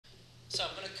So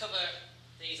I'm going to cover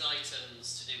these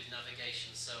items to do with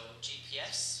navigation. So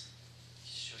GPS,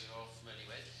 which I'm sure you're all familiar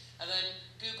with, and then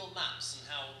Google Maps and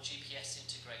how GPS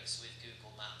integrates with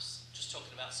Google Maps. Just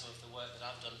talking about some of the work that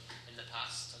I've done in the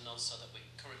past and also that we're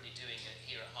currently doing it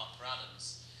here at Harper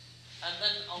Adams. And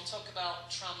then I'll talk about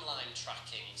tramline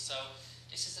tracking. So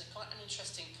this is quite an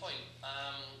interesting point.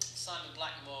 Simon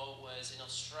Blackmore was in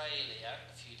Australia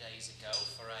a few days ago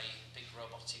for a big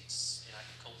robotics in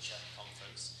agriculture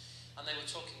conference, and they were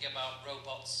talking about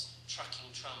robots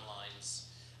tracking tram lines.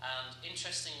 And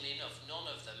interestingly enough, none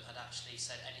of them had actually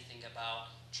said anything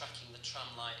about tracking the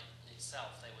tram line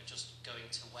itself. They were just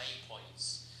going to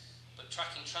waypoints. But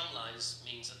tracking tram lines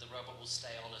means that the robot will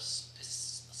stay on a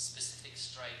specific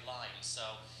straight line.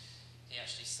 So he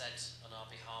actually said on our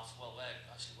behalf, well, we're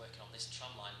actually working on this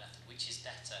tramline method, which is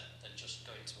better than just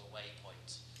going to a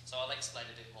waypoint. So I'll explain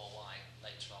a bit more why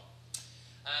later on.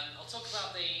 I'll talk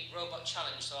about the robot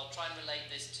challenge, so I'll try and relate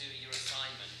this to your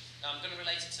assignment. Now I'm going to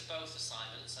relate it to both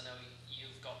assignments. I know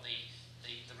you've got the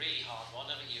really hard one,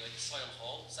 haven't you, at Soil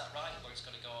Hall, is that right? Where it's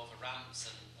got to go over ramps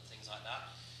and things like that.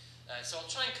 So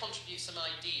I'll try and contribute some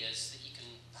ideas that you can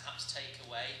perhaps take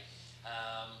away.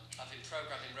 I've been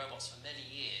programming robots for many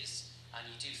years, and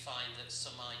you do find that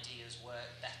some ideas work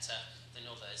better than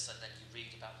others, and then you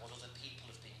read about what other people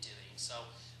have been doing. So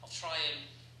I'll try and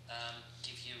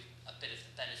give you a bit of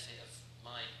the benefit of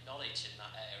my knowledge in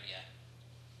that area.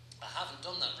 I haven't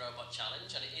done that robot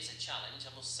challenge, and it is a challenge,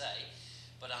 I must say,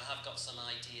 but I have got some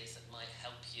ideas that might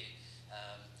help you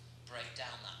break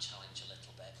down that challenge a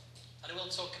little bit. And I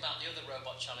will talk about the other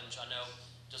robot challenge I know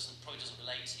probably doesn't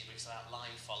relate to you, but it's about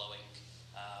line following,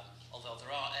 although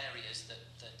there are areas that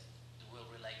will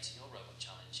relate to your robot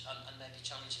challenge, and maybe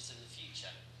challenges in the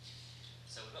future.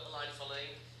 So we've got the line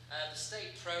following. The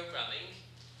state programming,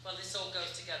 well, this all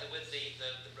goes together with the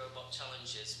robot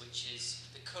challenges, which is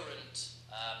the current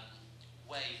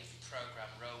way that we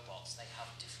program robots. They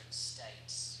have different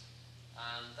states.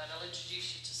 And then I'll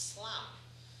introduce you to SLAM.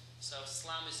 So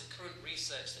SLAM is the current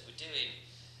research that we're doing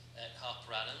at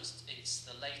Harper Adams. It's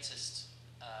the latest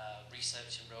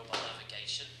research in robot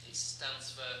navigation. It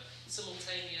stands for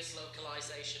simultaneous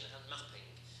localization and mapping,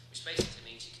 which basically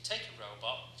means you can take a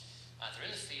robot, either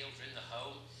in the field or in the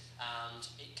home, and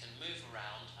it can move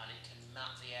around and it can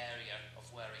map the area of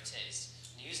where it is.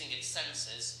 And using its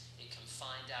sensors, it can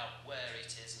find out where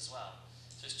it is as well.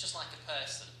 So it's just like a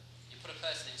person. You put a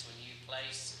person into a new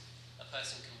place, a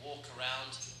person can walk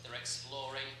around, they're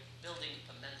exploring, building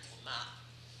up a mental map,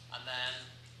 and then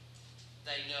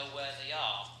they know where they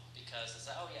are because they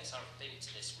say, oh yes, I've been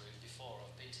to this route before,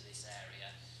 I've been to this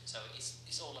area. So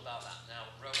it's all about that now.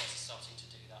 Robots are starting to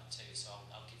do that too, so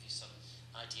I'll give you some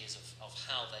ideas of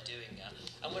how they're doing that.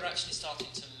 And we're actually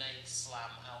starting to make SLAM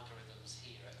algorithms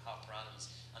here at Harper Adams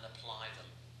and apply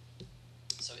them.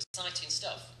 So it's exciting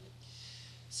stuff.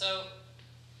 So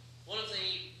one of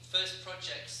the first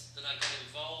projects that I got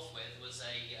involved with was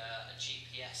a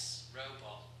GPS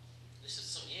robot. This is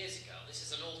some years ago. This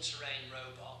is an all-terrain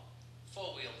robot,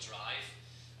 four-wheel drive,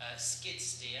 skid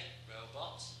steer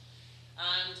robot.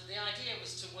 And the idea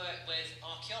was to work with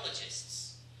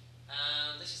archaeologists.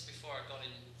 And this is before I got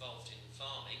involved in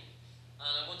farming. And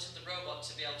I wanted the robot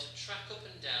to be able to track up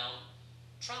and down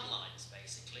tram lines,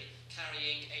 basically,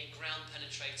 carrying a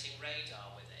ground-penetrating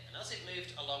radar with it. And as it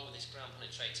moved along with this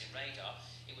ground-penetrating radar,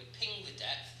 it would ping the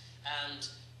depth and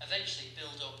eventually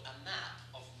build up a map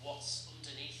of what's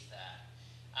underneath there.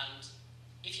 And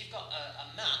if you've got a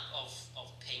map of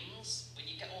pings, when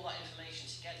you get all that information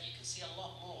together, you can see a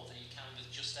lot more than you can with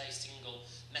just a single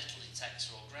metal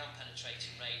detector or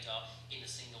ground-penetrating radar in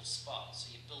a single spot. So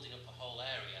you're building up a whole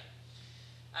area.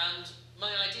 And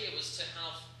my idea was to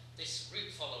have this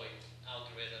route-following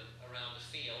algorithm around a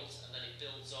field, and then it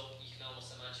builds up. You can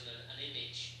almost imagine an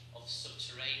image of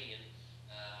subterranean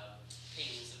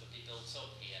pings that would be built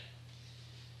up here.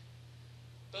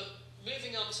 But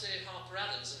moving on to Harper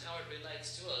Adams and how it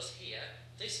relates to us here,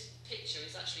 this picture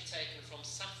is actually taken from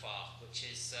Sapphire, which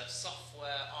is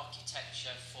software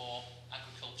architecture for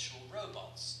agricultural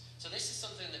robots. So this is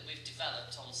something that we've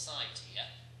developed on site here,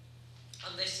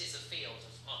 and this is a field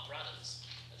of Harper Adams,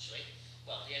 actually.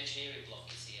 Well, the engineering block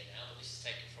is here now, but this is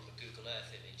taken from a Google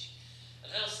Earth image. And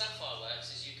how Sapphire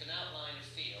works is you can outline a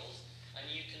field, and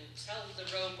you can tell the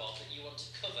robot that you want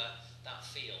to cover that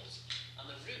field. And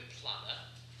the route planner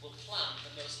will plan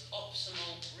the most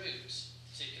optimal route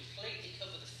to completely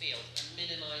cover the field and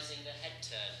minimising the head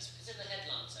turns. Because in the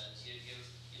headland turns, you're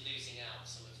losing out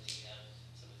some of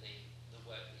the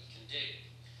work that you can do.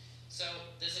 So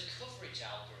there's a coverage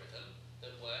algorithm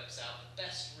that works out the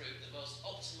best route, the most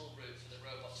optimal route for the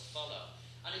robot to follow.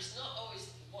 And it's not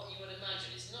always what you would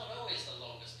imagine. It's not always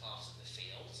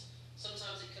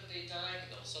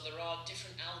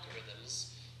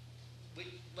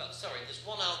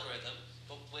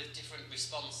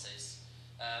responses.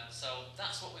 So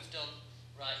that's what we've done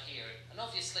right here. And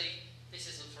obviously, this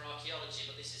isn't for archaeology,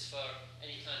 but this is for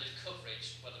any kind of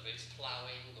coverage, whether it's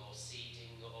ploughing or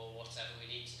seeding or whatever we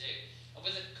need to do. And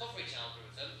with a coverage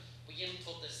algorithm, we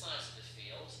input the size of the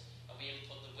field and we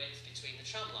input the width between the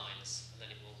tram lines, and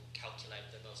then it will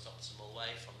calculate the most optimal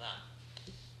way from that.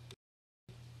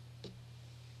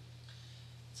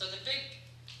 So the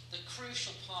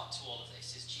crucial part to all of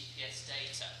this is GPS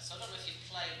data. So I don't know if you've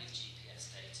played with GPS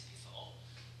data before,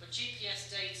 but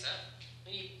GPS data,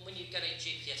 when you get a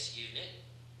GPS unit,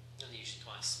 and they're usually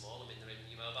quite small, I mean they're in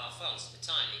your mobile phones, they're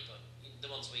tiny, but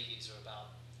the ones we use are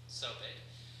about so big.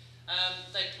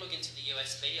 They plug into the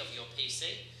USB of your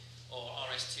PC or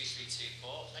RS-232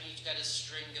 port, and you get a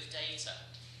string of data,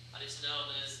 and it's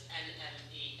known as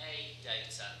NMEA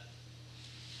data.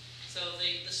 So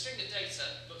the string of data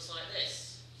looks like this.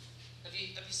 Have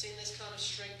you seen this kind of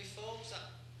string before? Is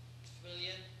that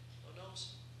familiar or not?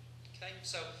 Okay,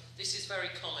 so this is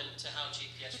very common to how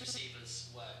GPS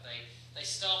receivers work. They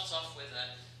start off with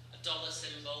a dollar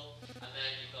symbol, and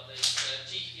then you've got this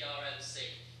GPRMC.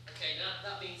 Okay, now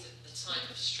that means the type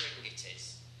of string it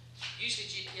is. Usually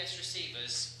GPS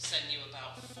receivers send you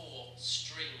about 4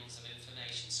 strings of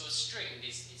information. So a string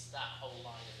is that whole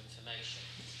line of information.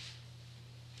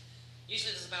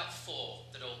 Usually there's about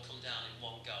 4 that all come down in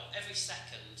one go. Every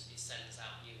second it sends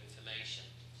out new information.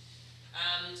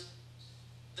 And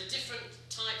the different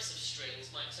types of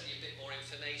strings might tell you a bit more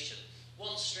information.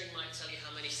 One string might tell you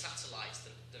how many satellites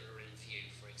that are in view,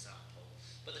 for example.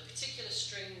 But the particular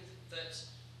string that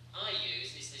I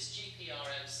use is this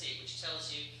GPRMC, which tells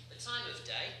you the time of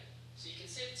day. So you can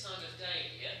see the time of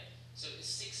day here. So it's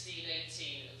 16,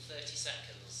 18 and 30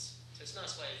 seconds. So it's a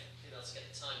nice way of being able to get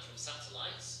the time from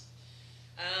satellites.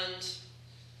 And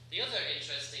the other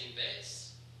interesting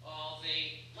bits are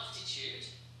the latitude,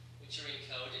 which are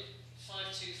encoded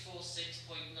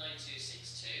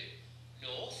 5246.9262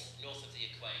 north of the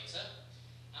equator,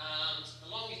 and the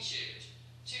longitude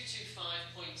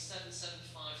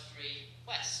 225.7753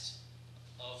 west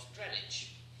of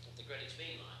Greenwich, of the Greenwich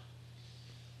Mean Line.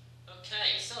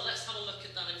 Okay, so let's have a look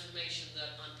at that information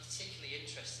that I'm particularly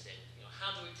interested in.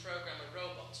 How do we program a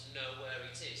robot to know where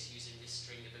it is using this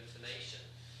string of information?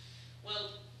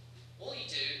 Well, all you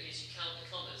do is you count the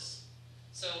commas.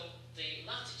 So the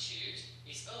latitude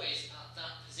is always at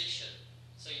that position.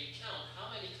 So you count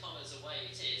how many commas away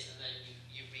it is, and then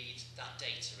you read that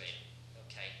data in.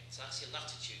 Okay, so that's your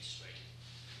latitude string.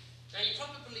 Now you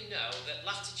probably know that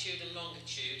latitude and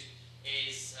longitude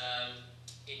is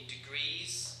in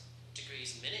degrees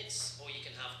minutes, or you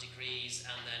can have degrees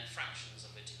and then fractions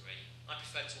of a degree. I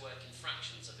prefer to work in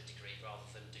fractions of a degree rather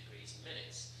than degrees and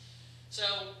minutes.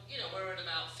 So, we're at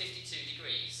about 52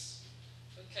 degrees.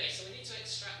 Okay, so we need to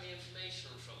extract the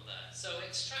information from there. So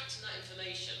extracting that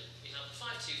information, we have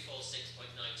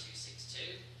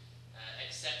 5246.9262,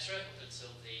 etc., up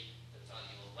until the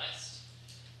value on west.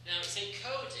 Now it's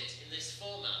encoded in this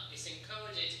format. It's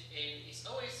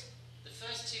always, the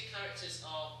first 2 characters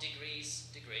are degrees,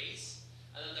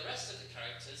 and then the rest of the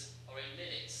characters are in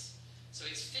minutes. So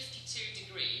it's 52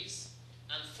 degrees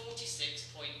and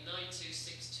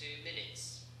 46.9262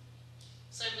 minutes.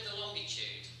 Same with the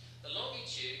longitude. The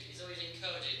longitude is always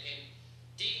encoded in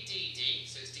DDD,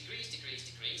 so it's degrees,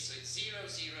 so it's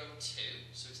 002,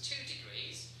 so it's 2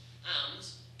 degrees, and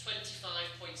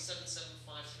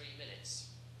 25.7753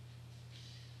 minutes.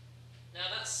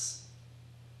 Now that's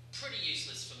pretty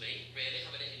useless for me, really,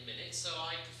 having it in minutes, so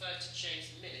I prefer to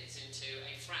change the minutes into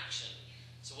a fraction.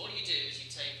 So all you do is you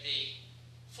take the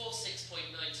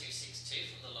 46.9262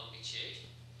 from the longitude,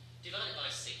 divide it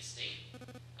by 60,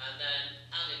 and then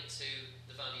add it to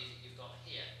the value that you've got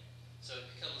here. So it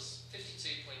becomes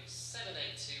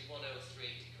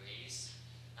 52.782103 degrees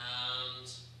and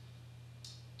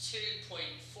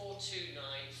 2.429588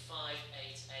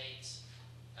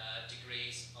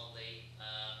 degrees on the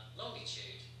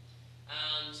longitude.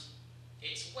 And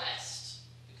it's west,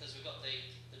 because we've got the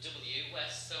W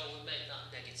west, so we'll make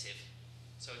that negative.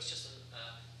 So it's just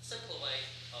a simple way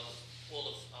of all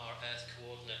of our Earth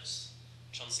coordinates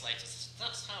translated.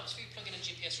 That's how, if you plug in a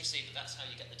GPS receiver, that's how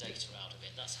you get the data out of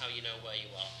it. That's how you know where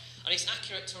you are. And it's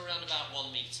accurate to around about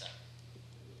 1 metre.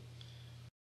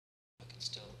 I can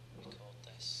still record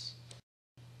this.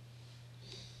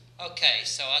 Okay,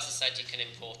 so as I said, you can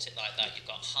import it like that. You've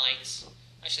got height.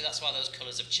 Actually, that's why those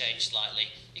colours have changed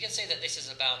slightly. You can see that this is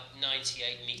about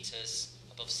 98 metres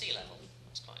above sea level.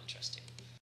 That's quite interesting.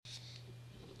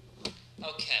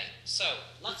 Okay, so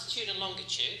latitude and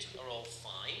longitude are all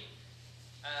fine,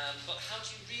 but how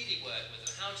do you really work with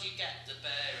them? How do you get the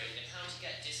bearing and how do you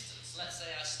get distance? Let's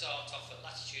say I start off at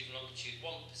latitude and longitude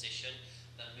 1 position,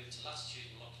 then move to latitude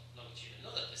and longitude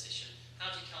another position, how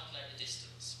do you calculate the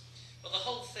distance? Well, the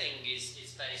whole thing is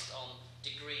based on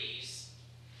degrees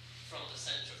from the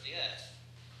centre of the Earth.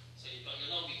 So you've got your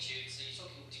longitude, so you're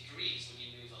talking degrees when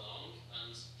you move along,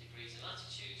 and degrees in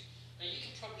latitude. Now you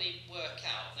can probably work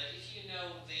out that if you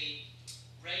know the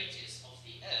radius of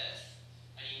the Earth,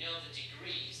 and you know the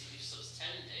degrees that you've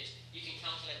subtended, you can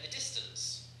calculate the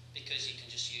distance, because you can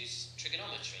just use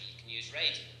trigonometry, you can use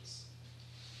radians.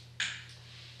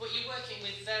 But you're working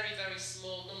with very, very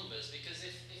small numbers, because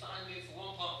if I move from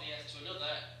one part of the Earth to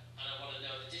another, and I want to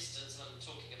know the distance, and I'm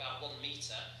talking about 1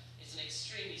 metre, it's an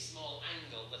extremely small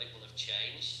angle that it will have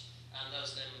changed, and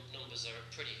those numbers are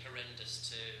pretty horrendous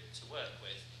to work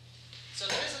with. So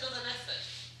there is another method,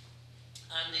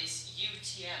 and it's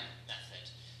UTM method.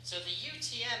 So the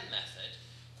UTM method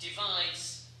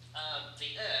divides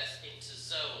the Earth into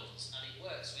zones, and it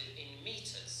works in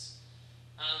metres.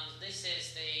 And this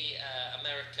is the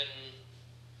American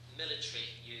military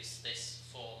use this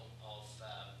form of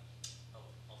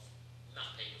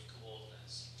mapping of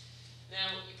coordinates.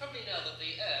 Now, you probably know that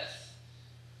the Earth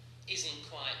isn't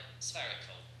quite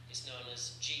spherical. It's known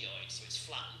as geoid, so it's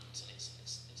flattened, and it's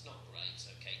not great,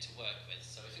 okay, to work with.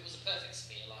 So if it was a perfect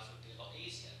sphere, life would be a lot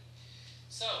easier.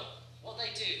 So, what they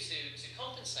do to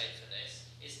compensate for this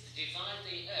is to divide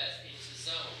the Earth into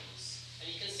zones. And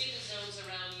you can see the zones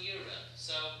around Europe.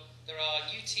 So, there are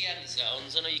UTM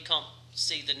zones. I know you can't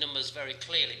see the numbers very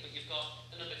clearly, but you've got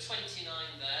the number 29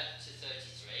 there to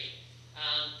 33.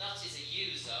 And that is a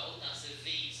U zone, that's a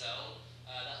V zone,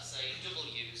 that's a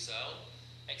W zone,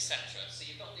 etc. So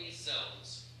you've got these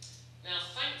zones. Now,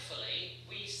 thankfully,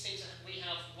 we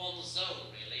have one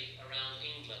zone, really, around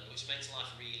England, which makes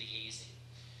life really easy.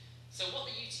 So what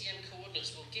the UTM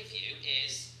coordinates will give you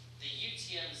is the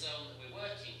UTM zone that we're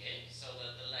working in, so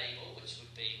the label, which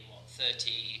would be, what,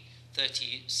 30U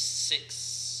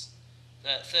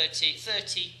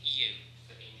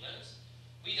for England.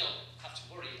 We don't have to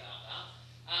worry about that.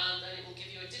 And then it will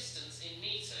give you a distance in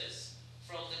metres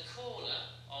from the corner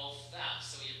of that.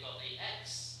 So you've got the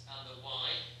X and the Y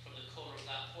from the corner of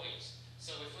that point.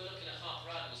 So if we're looking at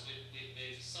Harper Adams, we've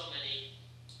moved so many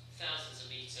thousands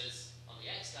of metres on the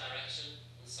X direction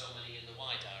and so many in the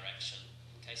Y direction.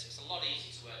 Okay, so it's a lot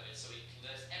easier to work with, so it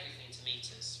converts everything to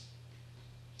metres.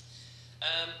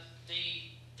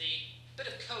 The bit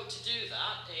of code to do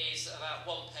that is about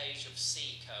 1 page of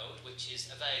C code, which is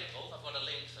available. I've got a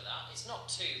link for that. It's not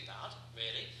too bad,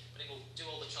 really, but it will do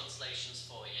all the translations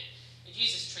for you. It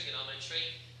uses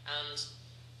trigonometry, and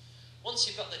once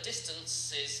you've got the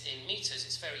distances in metres,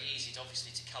 it's very easy,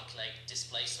 obviously, to calculate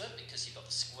displacement, because you've got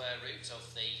the square root of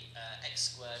the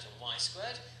x squared and y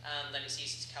squared, and then it's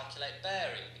easy to calculate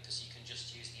bearing, because you can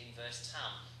just use the inverse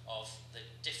tan of the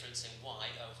difference in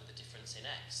y over the difference in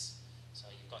x. So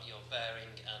you've got your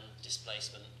bearing and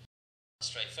displacement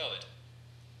straightforward.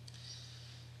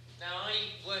 Now,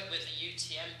 I work with the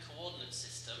UTM coordinate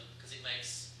system because it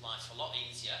makes life a lot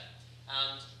easier.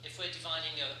 And if we're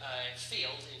dividing a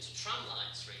field into tram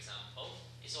lines, for example,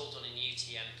 it's all done in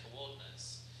UTM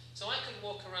coordinates. So I could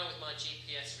walk around with my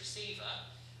GPS receiver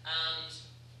and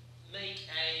make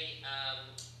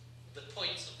the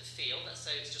points of the field. Let's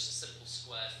say it's just a simple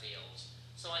square field.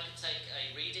 So I could take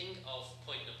a reading of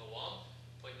point number 1,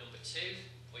 point number 2,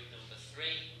 point number 3,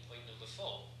 and point number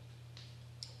 4.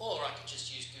 Or I could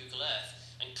just use Google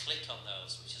Earth and click on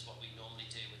those, which is what we normally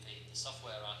do with the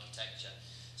software architecture.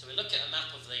 So we look at a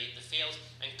map of the field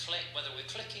and click. Whether we're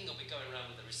clicking or we're going around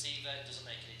with the receiver, it doesn't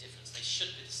make any difference. They should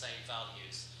be the same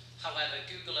values. However,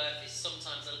 Google Earth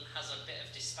sometimes has a bit of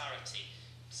disparity.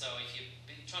 So if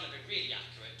you're trying to be really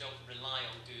accurate, don't rely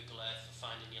on Google Earth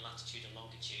for finding your latitude and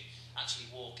longitude.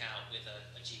 Actually walk out with a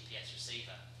GPS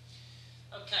receiver.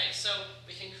 Okay, so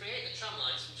we can create the tram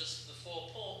lines from just the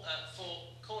four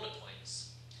corner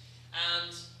points.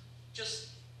 And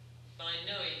just by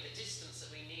knowing the distance that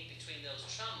we need between those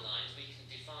tram lines, we can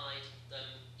divide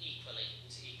them equally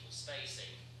into equal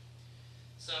spacing.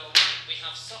 So we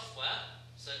have software,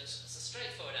 so it's a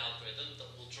straightforward algorithm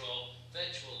that will draw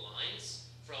virtual lines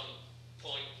from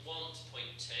point 1 to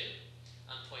point 2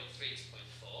 and point 3 to point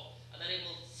 4, and then it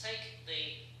will take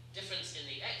the difference in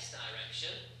the x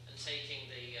direction and taking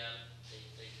the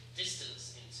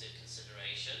distance into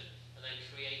consideration, and then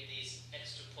create these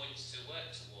extra points to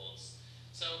work towards.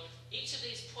 So each of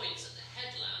these points at the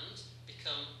headland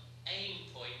become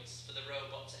aim points for the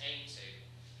robot to aim to.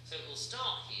 So it will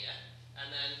start here,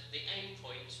 and then the aim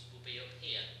point will be up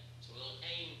here. So we'll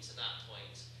aim to that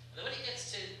point. And then when it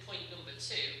gets to point number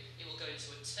 2, it will go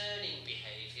into a turning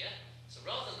behaviour. So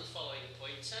rather than following the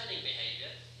point, turning behaviour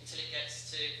until it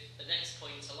gets to the next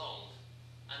point along.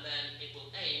 And then it will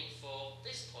aim for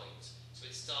this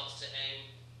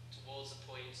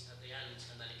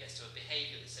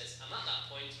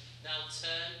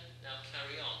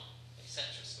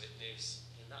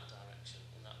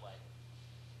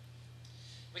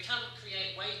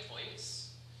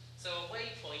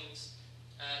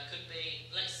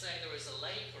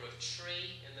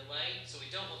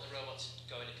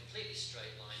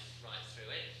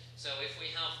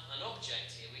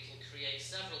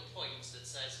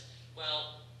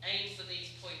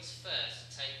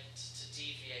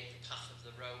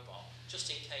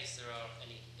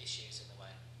issues in the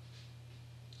way.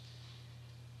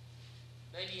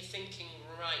 Maybe you're thinking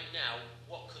right now,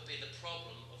 what could be the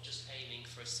problem of just aiming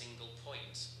for a single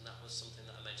point? And that was something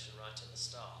that I mentioned right at the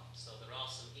start. So there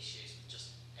are some issues with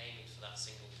just aiming for that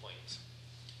single point.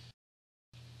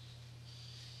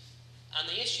 And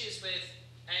the issues with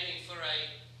aiming for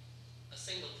a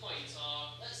single point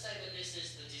are, let's say that this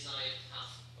is the desired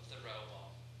path of the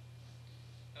robot.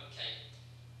 Okay,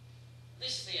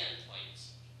 this is the end point.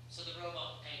 So the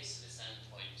robot aims to this end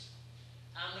point.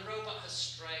 And the robot has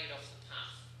strayed off the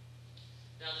path.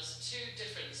 Now there's two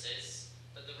differences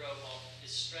that the robot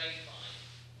is strayed by.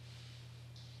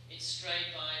 It's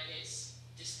strayed by its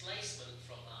displacement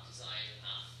from that desired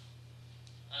path,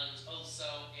 and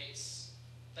also its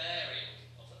bearing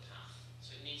of the path.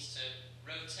 So it needs to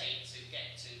rotate to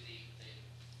get to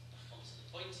back onto the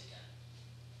point again.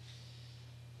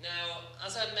 Now,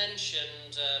 as I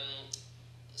mentioned,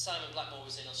 Simon Blackmore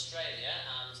was in Australia,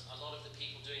 and a lot of the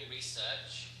people doing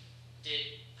research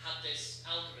had this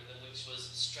algorithm which was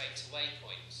straight away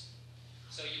point.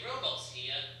 So your robot's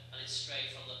here and it's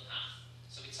straight from the path.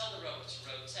 So we tell the robot to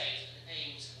rotate and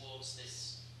aim towards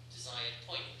this desired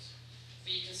point.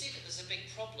 But you can see that there's a big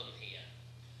problem here.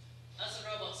 As the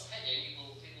robot's heading, it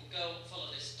will go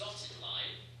follow this dotted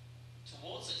line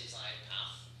towards the desired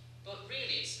path, but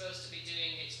really it's supposed to be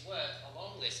doing its work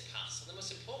along this path. So the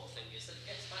most important thing is that it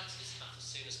gets back to this path as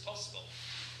soon as possible.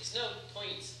 There's no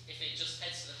point if it just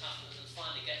heads to the path and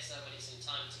finally gets there when it's in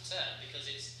time to turn, because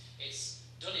it's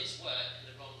done its work in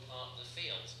the wrong part of the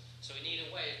field. So we need a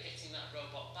way of getting that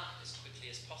robot back as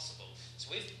quickly as possible. So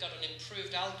we've got an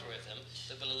improved algorithm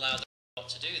that will allow the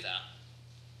robot to do that.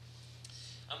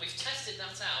 And we've tested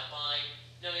that out by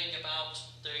knowing about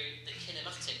the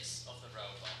kinematics of the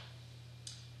robot.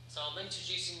 So I'm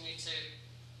introducing you to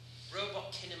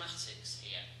robot kinematics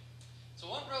here. So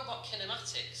what robot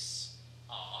kinematics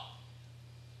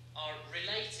are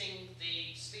relating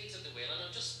the speeds of the wheel, and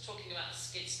I'm just talking about a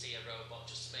skid steer robot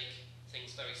just to make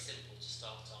things very simple to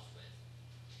start off with.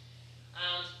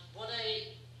 And what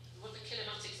the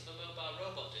kinematics of a mobile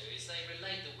robot do is they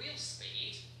relate the wheel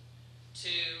speed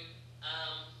to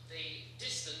the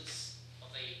distance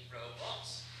of the robot,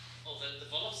 or the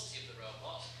velocity of the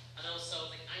robot, and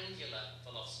also the angular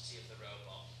velocity of the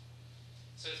robot.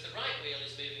 So if the right wheel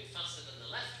is moving faster than the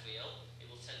left wheel, it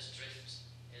will tend to drift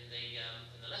in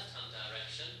the left-hand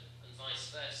direction, and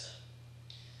vice versa.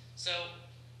 So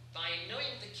by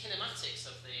knowing the kinematics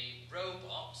of the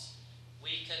robot,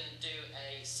 we can do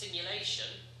a simulation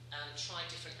and try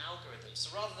different algorithms.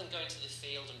 So rather than going to the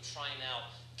field and trying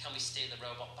out, can we steer the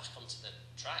robot back onto the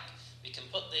track, we can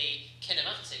put the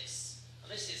kinematics,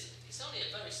 and it's only a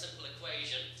very simple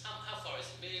equation. How far has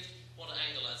it moved? What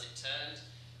angle has it turned?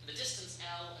 And the distance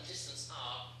L and distance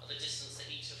R are the distance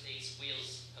that each of these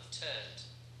wheels have turned.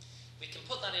 We can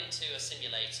put that into a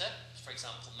simulator, for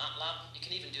example MATLAB. You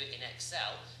can even do it in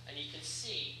Excel, and you can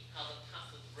see how the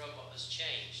path of the robot has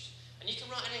changed. And you can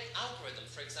write an algorithm.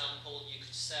 For example, you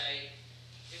could say,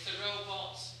 if the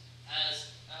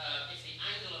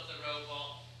angle of the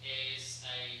robot is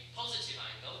a positive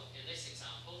angle, in this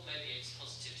example, maybe it's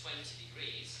positive 20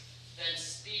 degrees, then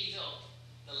speed up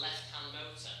the left-hand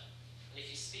motor. And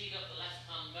if you speed up the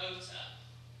left-hand motor,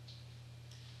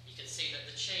 you can see that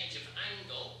the change of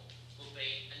angle will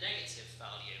be a negative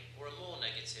value or a more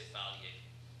negative value.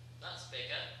 That's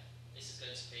bigger. This is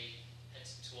going to be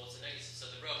headed towards the negative, so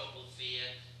the robot will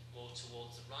veer more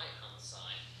towards the right-hand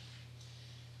side.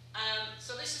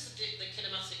 So this is the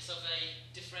kinematics of a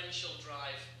differential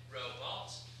drive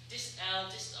robot. Dist L,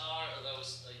 dist R are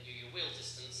those your wheel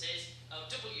distances.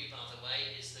 W, by the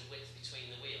way, is the width between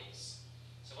the wheels.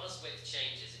 So as width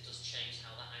changes, it does change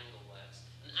how that angle works.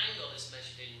 An angle is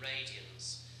measured in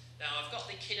radians. Now I've got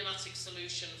the kinematic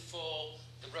solution for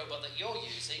the robot that you're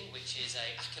using, which is a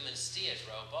Ackermann steered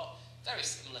robot. Very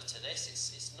similar to this.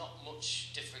 It's not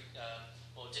much different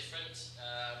or different.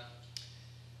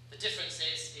 The difference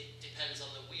is it depends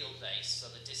on the wheelbase, so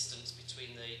the distance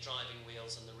between the driving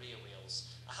wheels and the rear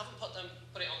wheels. I haven't put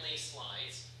it on these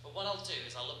slides, but what I'll do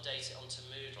is I'll update it onto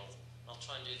Moodle. I'll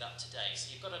try and do that today.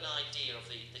 So you've got an idea of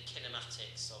the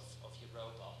kinematics of your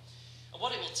robot. And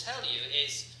what it will tell you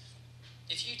is,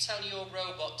 if you tell your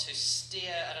robot to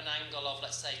steer at an angle of,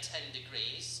 let's say, 10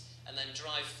 degrees, and then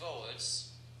drive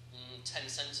forwards 10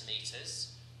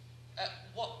 centimetres,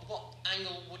 what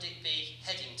angle would it be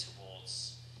heading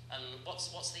towards? And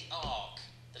what's the arc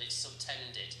that it's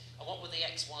subtended? And what would the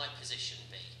XY position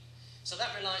be? So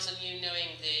that relies on you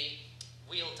knowing the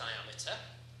wheel diameter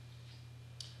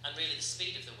and really the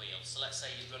speed of the wheel. So let's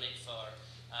say you run it for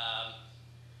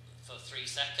 3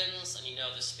 seconds and you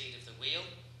know the speed of the wheel.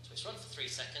 So it's run for 3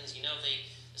 seconds, you know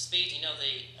the The speed, you know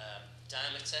the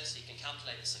diameter, so you can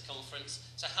calculate the circumference.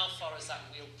 So how far has that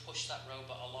wheel pushed that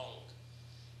robot along?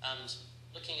 And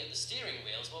looking at the steering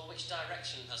wheels, well, which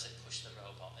direction has it pushed the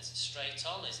robot? Is it straight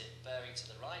on? Is it bearing to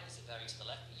the right? Is it bearing to the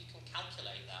left? You can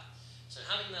calculate that. So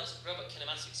having those robot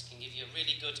kinematics can give you a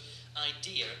really good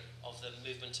idea of the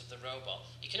movement of the robot.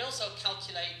 You can also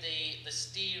calculate the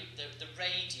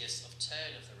radius of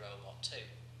turn of the robot too.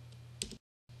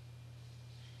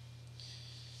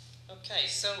 Okay,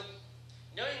 so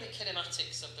knowing the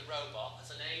kinematics of the robot has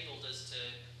enabled us to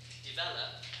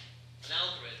develop an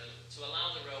algorithm to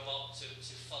allow the robot to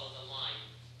follow the line.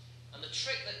 And the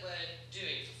trick that we're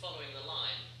doing for following the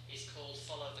line is called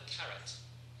follow the carrot.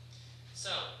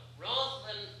 So, rather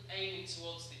than aiming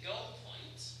towards the goal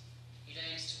point, it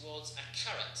aims towards a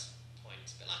carrot point,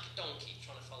 a bit like a donkey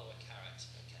trying to follow a carrot.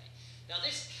 Okay. Now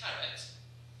this carrot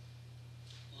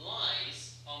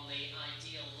lies on the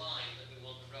ideal line that we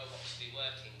want the robot to be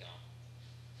working on.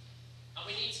 And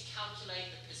we need to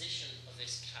calculate the position of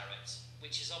this carrot,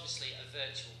 which is obviously a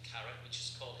virtual carrot. We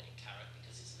just call it a carrot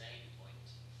because it's an aim point.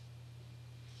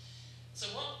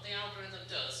 So what the algorithm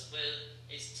does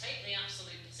is take the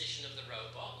absolute position of the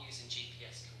robot using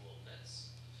GPS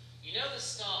coordinates. You know the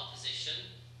start position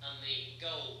and the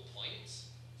goal point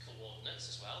coordinates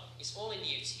as well. It's all in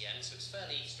UTM, so it's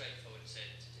fairly straightforward to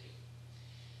do.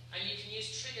 And you can use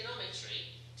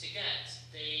trigonometry to get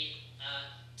the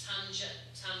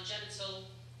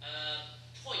tangential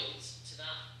point to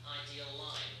that ideal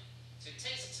line. So it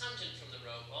takes a tangent from the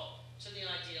robot to the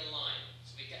ideal line.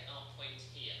 So we get our point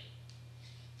here.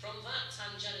 From that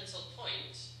tangential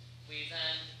point, we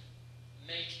then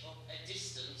make up a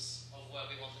distance of where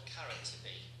we want the carrot to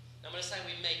be. Now when I say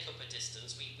we make up a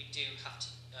distance, we do have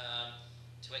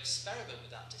to experiment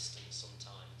with that distance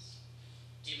sometimes.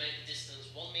 Do you make the distance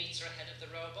 1 metre ahead of the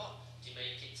robot? Do you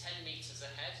make it 10 metres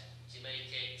ahead? Do you make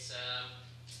it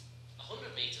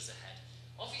 100 metres ahead?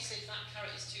 Obviously if that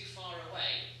carrot is too far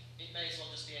away, it may as well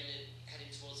just be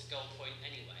heading towards the goal point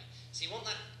anyway. So you want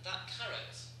that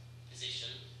carrot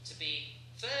position to be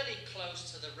fairly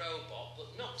close to the robot,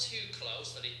 but not too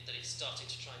close that it's starting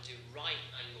to try and do right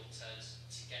angle turns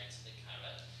to get to the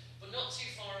carrot, but not too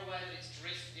far away that it's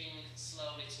drifting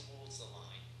slowly towards the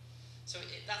line. So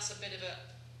that's a bit of a,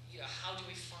 how do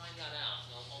we find that out?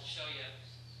 And I'll show you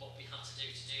what we had to do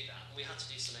that. And we had to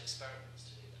do some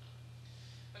experiments to do that.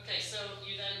 Okay, so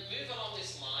you then move along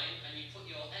this line and you put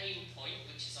your aim point,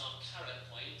 which is our carrot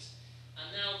point, and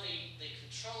now the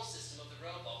control system of the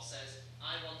robot says,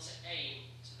 I want to aim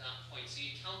to that point. So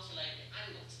you calculate the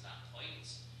angle to that point,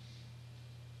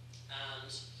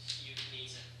 and you need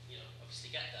to,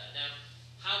 obviously get there. Now,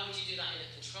 how would you do that in a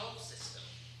control system?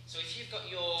 So if you've got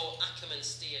your Ackermann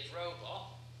steered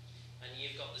robot, and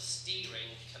you've got the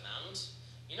steering command,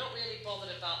 you're not really bothered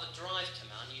about the drive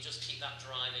command, you just keep that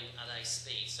driving at a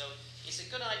speed. So it's a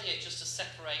good idea just to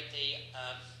separate the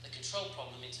control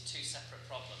problem into two separate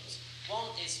problems.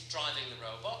 One is driving the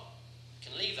robot.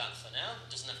 You can leave that for now, it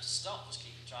doesn't have to stop, just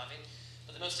keep it driving.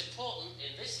 But the most important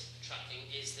in this tracking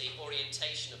is the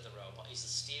orientation of the robot, is the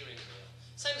steering wheel.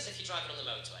 Same as if you're driving on the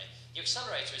motorway. Your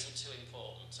accelerator isn't too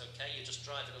important, okay? You're just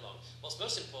driving along. What's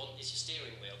most important is your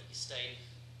steering wheel, that you're staying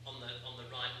on the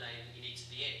right lane that you need to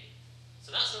be in.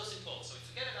 So that's most important. So we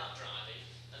forget about driving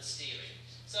and steering.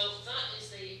 So that is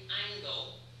the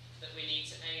angle that we need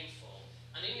to aim for.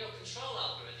 And in your control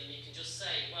algorithm, you can just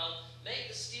say, well, make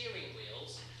the steering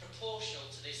wheels proportional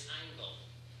to this angle.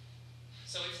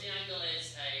 So if the angle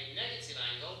is a negative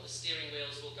angle, the steering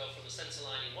wheels will go from the centre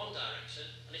line in one direction,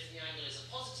 and if the angle is a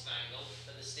positive angle,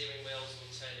 then the steering wheels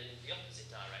will turn in the opposite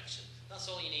direction.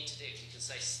 That's all you need to do. You can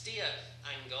say steer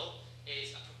angle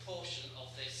is a proportion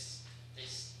of this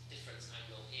difference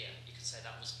angle here. You could say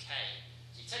that was K.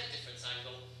 So you take the difference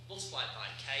angle, multiply it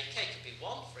by K. K could be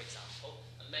 1, for example,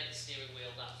 and make the steering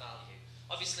wheel that value.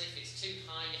 Obviously, if it's too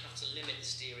high, you have to limit the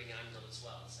steering angle as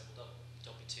well. So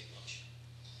don't be too much.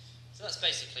 So that's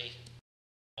basically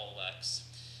how it all works.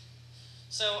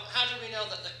 So how do we know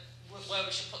that where we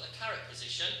should put the carrot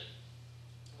position?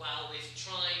 Well, we've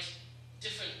tried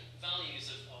different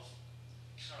values of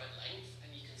carrot length,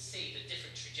 and you can see the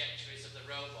different trajectories of the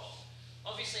robot.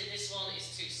 Obviously, this one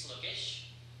is too sluggish,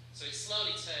 so it's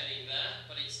slowly turning there,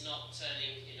 but it's not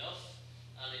turning enough,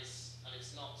 and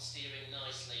it's not steering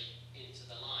nicely into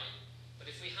the line. But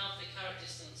if we have the carrot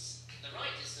distance, the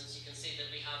right distance, you can see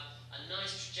that we have a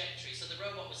nice trajectory. So the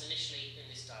robot was initially in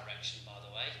this direction, by the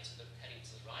way, heading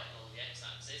to the right along the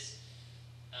x-axis.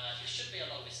 It should be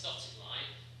along this dotted line.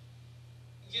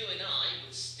 You and I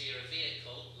would steer a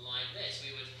vehicle like this.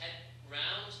 We would head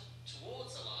round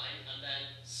towards the line and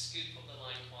then scoop up the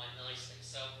line quite nicely.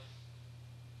 So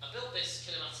I built this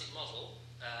kinematic model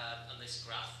and this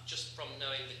graph just from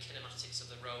knowing the kinematics of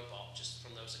the robot, just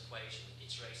from those equations,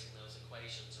 iterating those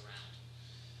equations around.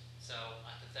 So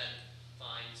I could then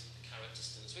find the carrot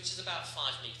distance, which is about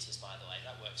 5 meters, by the way.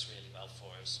 That works really well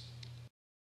for us.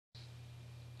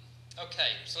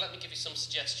 Okay, so let me give you some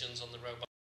suggestions on the robot.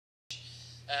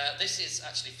 This is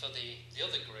actually for the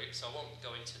other group, so I won't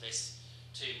go into this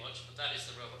too much, but that is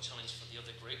the robot challenge for the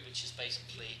other group, which is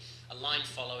basically a line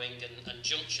following and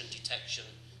junction detection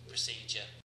procedure.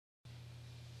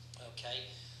 Okay,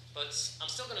 but I'm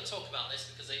still going to talk about this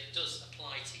because it does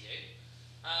apply to you.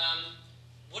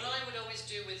 What I would always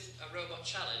do with a robot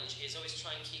challenge is always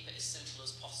try and keep it as simple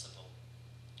as possible.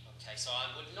 Okay, so I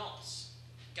would not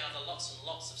gather lots and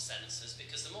lots of sensors,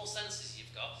 because the more sensors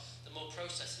you've got, the more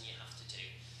processing you have to do.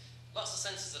 Lots of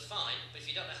sensors are fine, but if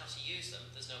you don't know how to use them,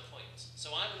 there's no point.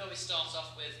 So I would always start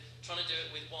off with trying to do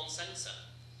it with one sensor,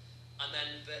 and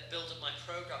then build up my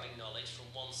programming knowledge from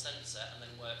one sensor, and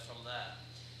then work from there.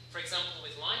 For example,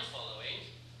 with line following,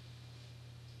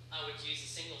 I would use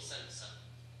a single sensor.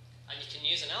 And you can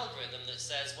use an algorithm that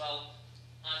says, well,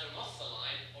 either I'm off the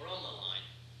line or on the line.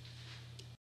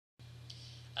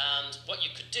 And what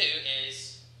you could do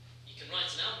is, you can write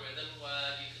an algorithm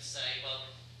where you could say, well,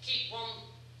 keep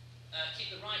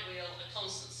the right wheel at a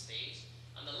constant speed,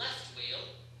 and the left wheel,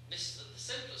 this is the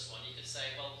simplest one, you could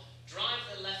say, well, drive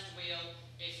the left wheel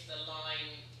if the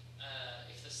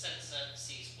sensor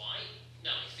sees white,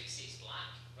 if it sees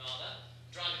black, rather,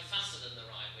 drive it faster than the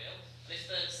right wheel, and if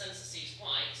the sensor sees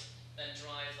white, then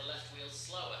drive the left wheel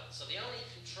slower. So the only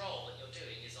control that you're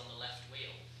doing is on the left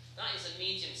wheel. That is a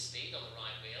medium speed on the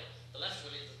right wheel. The left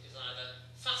wheel is either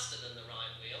faster than the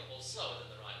right wheel or slower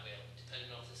than the right wheel, depending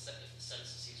on if the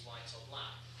sensor sees white or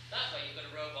black. That way you've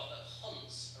got a robot that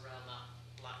hunts around that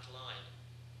black line.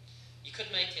 You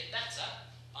could make it better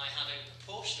by having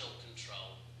proportional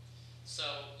control.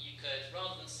 So you could,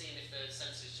 rather than seeing if the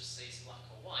sensor just sees black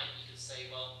or white, you could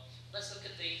say, well, let's look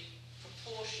at the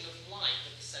proportion of light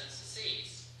that the sensor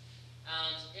sees.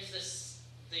 And if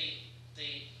the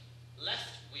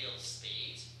left wheel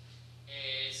speed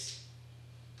is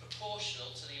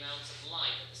proportional to the amount of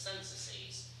light that the sensor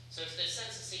sees. So if the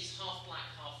sensor sees half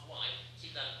black, half white,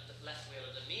 keep that left wheel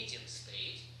at a medium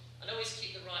speed, and always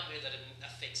keep the right wheel at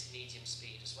a fixed medium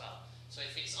speed as well. So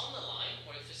if it's on the line,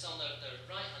 or if it's on the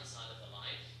right-hand side of the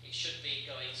line, it should be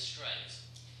going straight.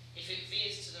 If it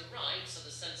veers to the right, so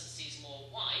the sensor sees more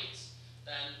white,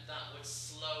 then that would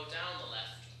slow down the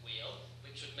left wheel,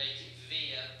 which would make it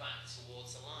veer back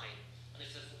towards the line. And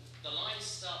if the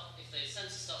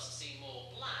sensor starts to see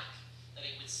more black, then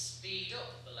it would speed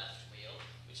up the left wheel,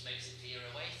 which makes it veer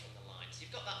away from the line. So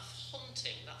you've got that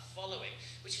hunting, that following,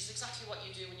 which is exactly what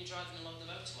you do when you're driving along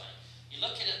the motorway. You're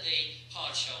looking at the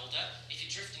hard shoulder. If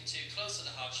you're drifting too close to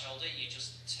the hard shoulder, you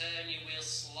just turn your wheel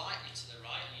slightly to the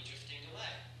right and you're drifting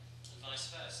away, and vice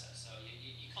versa. So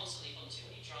you're constantly hunting.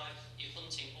 When you drive, you're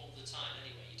hunting all the time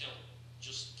anyway. You don't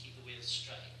just keep the wheels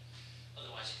straight.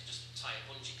 Otherwise, you could just tie a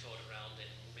bungee cord around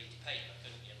it and read your paper,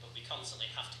 couldn't you? But we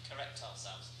constantly have to correct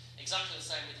ourselves. Exactly the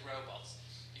same with robots.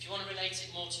 If you want to relate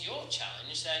it more to your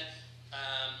challenge, then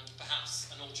perhaps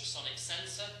an ultrasonic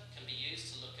sensor can be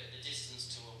used to look at the distance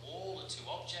to a wall or to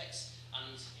objects,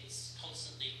 and it's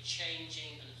constantly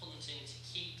changing and hunting to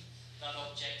keep that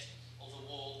object or the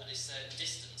wall at a certain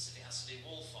distance if it has to be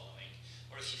wall following.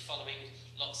 Or if you're following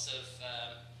lots of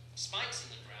spikes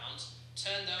in the ground,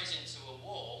 turn those into a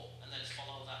wall and then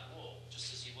follow that wall,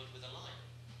 just as you would with a line.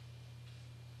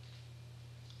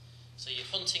 So you're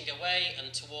hunting away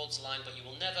and towards the line, but you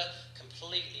will never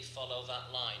completely follow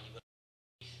that line. You will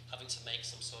be having to make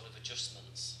some sort of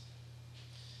adjustments.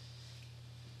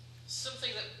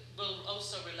 Something that will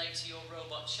also relate to your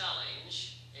robot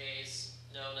challenge is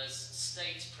known as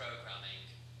state programming.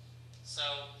 So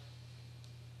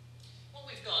what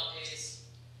we've got is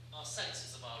our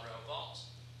sensors of our robot,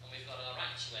 and we've got our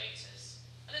actuators.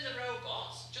 And in the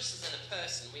robot, just as in a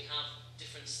person, we have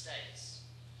different states.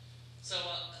 So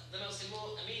the most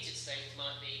immediate state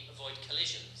might be avoid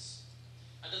collisions.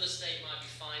 Another state might be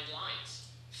find light,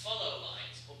 follow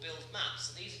light, or build maps.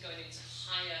 So these are going into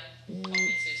higher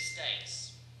cognitive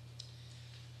states.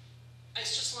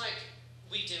 It's just like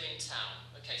we do in town.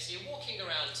 Okay, so you're walking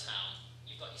around town.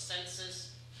 You've got your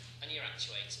sensors and your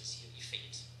actuators, your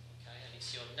feet. Okay, and it's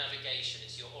your navigation,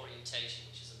 it's your orientation,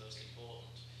 which is the most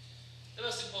important. The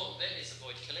most important bit is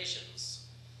avoid collisions.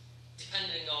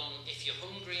 Depending on if you're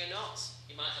hungry or not,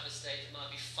 you might have a state that might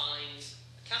be find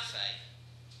a cafe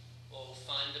or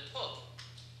find a pub.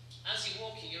 As you're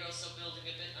walking, you're also building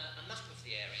a map of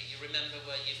the area. You remember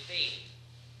where you've been,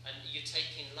 and you're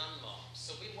taking landmarks.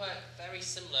 So we work very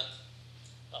similar.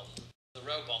 Well, the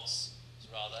robots,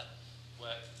 rather,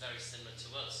 work very similar to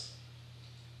us.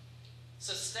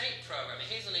 So state programming,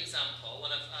 here's an example,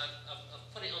 and I've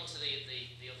put it onto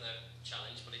the other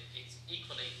challenge, but it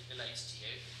equally relates to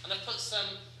you. And I've put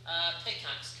some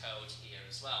pickaxe code here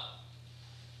as well.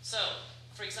 So,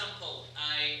 for example,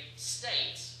 a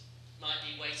state might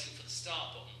be waiting for the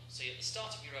start button. So at the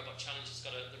start of your robot challenge,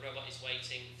 the robot is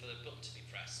waiting for the button to be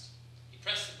pressed. You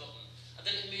press the button, and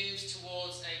then it moves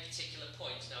towards a particular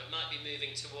point. Now, it might be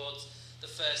moving towards the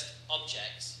first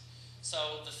object.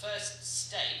 So the first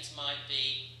state might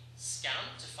be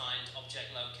scan to find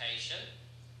object location,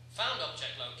 found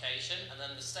object location, and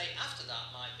then the state after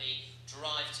that might be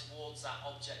drive towards that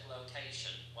object location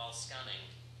while scanning.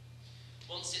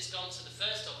 Once it's gone to the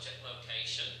first object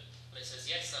location, and it says,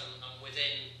 yes, I'm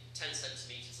within 10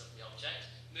 centimetres of the object,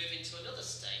 move into another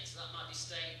state. So that might be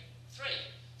state 3.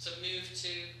 So move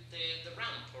to the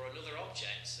ramp or another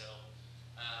object. So,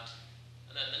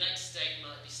 and then the next state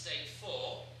might be state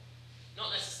 4.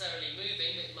 Not necessarily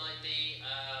moving, but it might be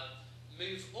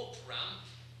move up ramp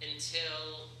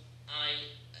until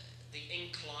the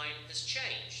incline has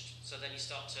changed. So then you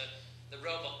start to, the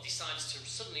robot decides to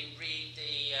suddenly read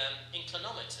the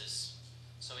inclinometers,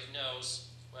 so it knows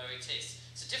where it is.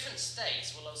 So different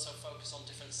states will also focus on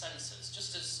different sensors,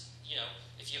 just as, you know,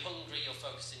 if you're hungry, you're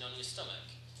focusing on your stomach.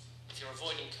 If you're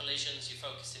avoiding collisions, you're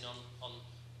focusing on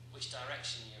which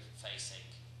direction you're facing.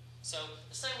 So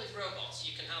the same with robots,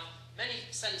 you can have many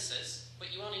sensors,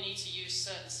 but you only need to use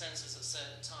certain sensors at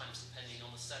certain times depending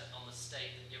on the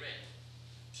state that you're in.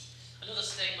 Another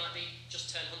state might be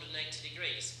just turn 180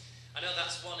 degrees. I know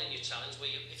that's one in your challenge where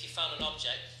if you found an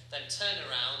object, then turn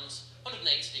around 180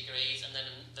 degrees, and then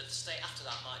the state after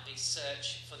that might be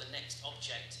search for the next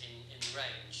object in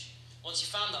range. Once you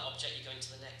found that object, you go into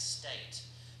the next state.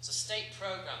 So state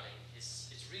programming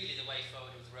is really the way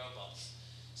forward with robots.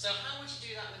 So how would you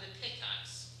do that with a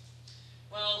pickaxe?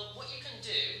 Well, what you can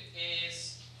do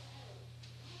is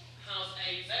have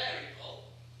a variable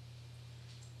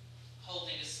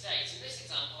holding a state. In this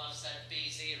example, I've said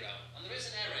B0. And there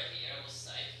is an error here, I must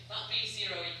say. That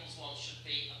B0 equals 1 should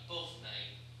be above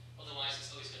main. Otherwise,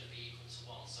 it's always going to be equal to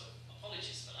 1. So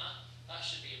apologies for that. That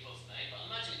should be above main. But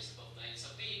imagine it's above main.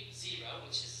 So B0,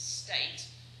 which is the state,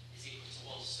 is equal to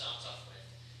 1 to start off with.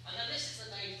 And then this is the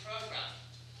main program.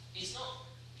 It's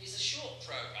a short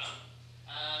program.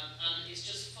 And it's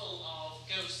just full of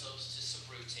go subs to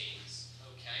subroutines.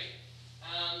 Okay?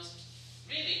 And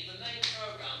really, the main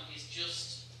program is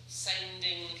just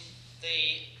sending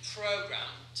the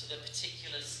program to the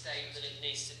particular state that it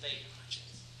needs to be.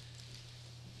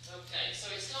 Okay, so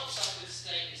it starts off with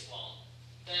state is 1,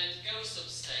 then go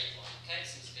sub state 1. Okay,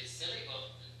 seems a bit silly,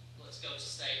 but let's go to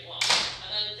state 1. And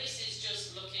then this is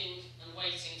just looking and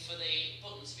waiting for the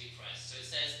button to be pressed. So it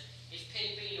says if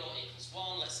pin B0 equals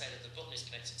 1, let's say that the button is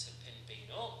connected to pin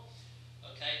B0.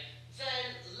 Okay,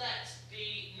 then let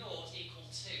B0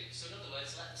 equal 2. So in other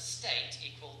words, let the state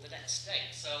equal the next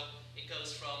state. So it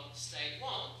goes from state 1,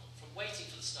 from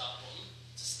waiting for the start button,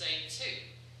 to state 2,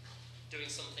 doing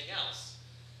something else.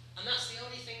 And that's the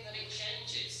only thing that it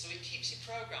changes. So it keeps your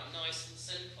program nice and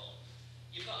simple.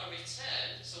 You've got a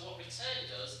return. So what return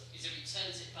does is it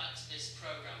returns it back to this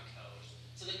program code.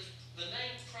 So the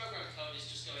main program code is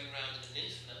just going around in an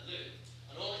infinite loop,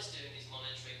 and all it's doing is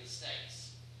monitoring the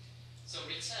states. So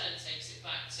return takes it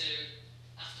back to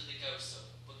after the go sub,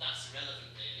 but that's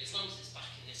irrelevant really, as long as it's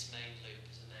back in this main loop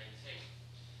is the main thing.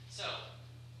 So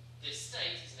this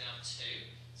state is now 2.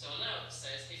 So now it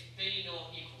says if B0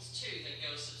 equals 2, then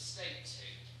go sub state 2.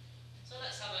 So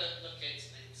let's have a look at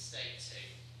the state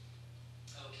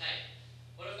 2. Okay,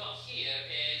 what I've got here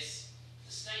is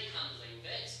the state handling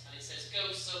bit, and it says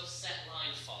go sub set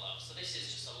line follow. So this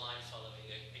is just a line following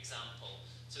example.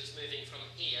 So it's moving from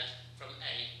here, from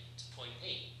A to point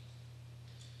E.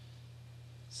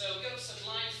 So go sub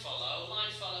line follow. Line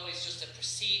follow is just a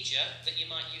procedure that you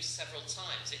might use several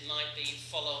times. It might be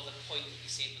follow the point that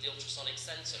you see with the ultrasonic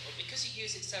sensor, but because you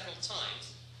use it several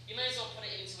times, you may as well put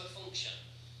it into a function.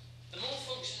 The more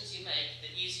functions you make, the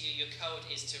easier your code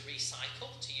is to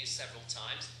recycle, to use several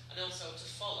times, and also to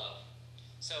follow.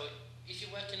 So if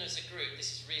you're working as a group,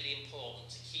 this is really important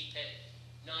to keep it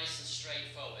nice and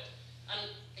straightforward.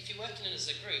 And if you're working as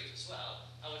a group as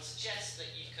well, I would suggest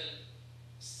that you can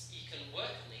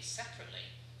work on these separately.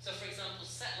 So for example,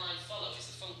 set line follow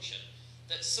is a function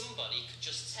that somebody could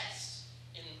just test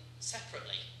in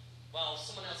separately. While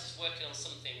someone else is working on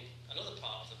something, another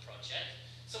part of the project,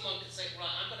 someone could say,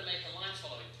 right, I'm going to make a line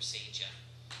following procedure.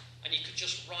 And you could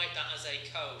just write that as a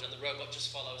code and the robot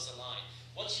just follows a line.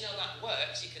 Once you know that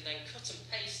works, you can then cut and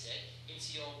paste it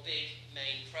into your big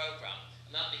main program.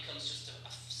 And that becomes just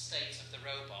a state of the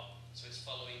robot. So it's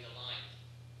following a line.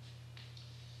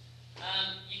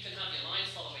 You can have your line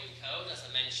following code, as I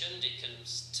mentioned. It can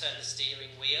turn the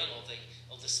steering wheel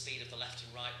or the speed of the left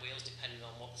and right wheels depending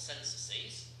on what the sensor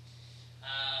sees.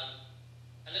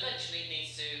 And eventually it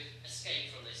needs to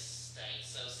escape from this state.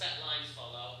 So set line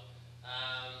follow.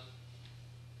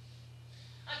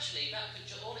 Actually,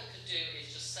 all it could do is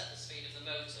just set the speed of the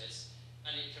motors,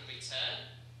 and it can return.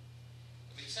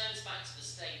 It returns back to the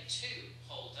state 2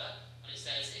 holder, and it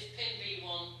says if pin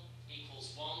B1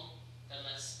 equals 1, then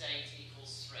let state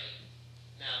equals 3.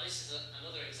 Now, this is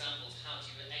another example of how do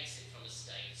you exit from a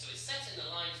state. So it's set in the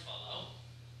line follow,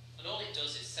 and all it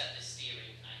does is set the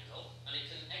steering angle, and it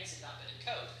can exit that bit of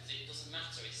code because it doesn't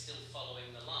matter, it's still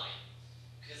following the line,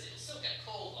 because it will still get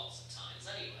called lots of times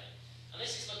anyway. And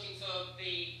this is looking for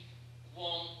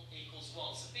B1 equals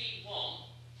 1. So B1,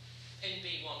 pin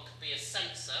B1 could be a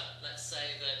sensor, let's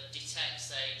say, that detects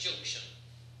a junction.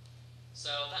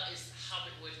 So that is how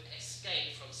it would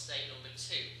escape from state number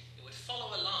 2. It would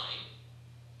follow a line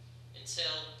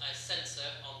until a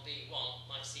sensor on B1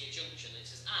 might see a junction. It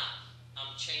says,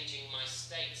 I'm changing my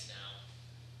state now.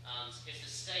 And if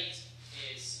the state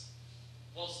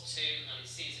was 2 and it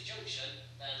sees a junction,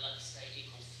 then let the state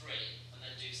equal 3 and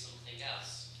then do something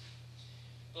else.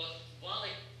 But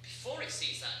before it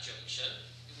sees that junction,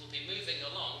 it will be moving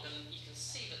along, and you can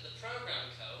see that the program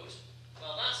code,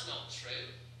 well, that's not true.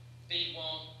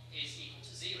 B1 is equal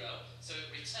to 0, so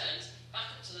it returns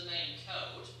back up to the main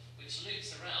code, which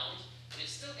loops around, and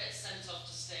it still gets sent off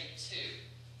to state 2.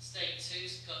 State 2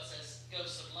 says go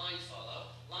sub line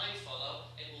follow. Line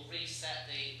follow, it will reset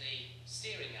the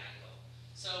steering angle.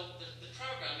 So the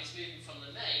program is moving from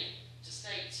the main to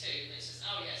state 2, and it says,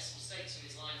 oh yes, well, state 2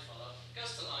 is line follow,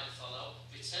 goes to line follow,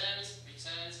 returns,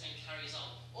 and carries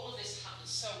on. All of this happens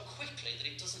so quickly that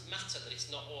it doesn't matter that it's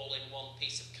not all in one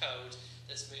piece of code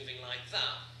that's moving like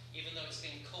that. Even though it's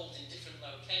being called in different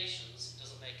locations, it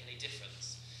doesn't make any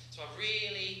difference. So I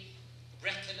really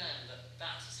recommend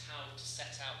that is how to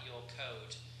set out your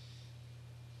code.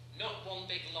 Not one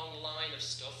big long line of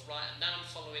stuff, right? And now I'm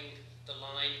following the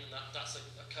line, and that's a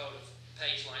code of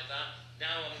page like that.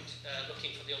 Now I'm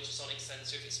looking for the ultrasonic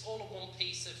sensor. If it's all in one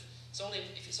piece of,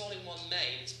 if it's all in one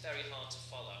main, it's very hard to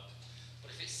follow.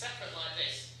 But if it's separate like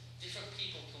this, different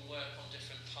people can work on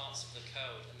different parts of the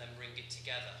code and then bring it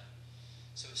together.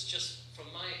 So it's just, from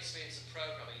my experience of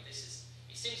programming, it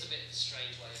seems a bit of a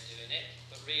strange way of doing it,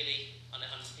 but really, and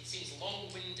it seems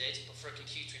long-winded, but for a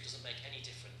computer it doesn't make any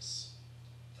difference.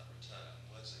 That return,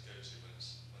 where does it go to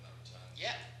when that returns?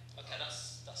 Yeah, okay,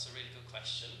 that's a really good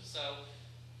question. So,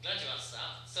 glad you asked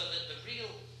that. So the real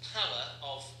power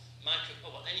of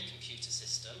any computer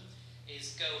system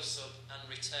is go, sub, and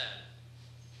return.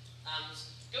 And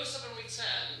go, sub, and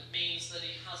return means that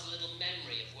it has a little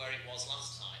memory of where it was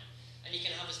last time. And you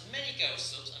can have as many go,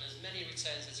 subs and as many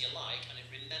returns as you like, and it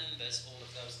remembers all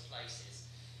of those places.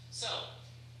 So,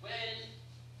 when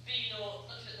B0,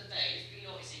 looking at the main, if B0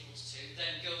 is equal to 2,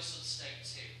 then go, sub, state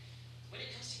 2. When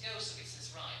it comes to go, sub, it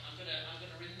says, right, I'm going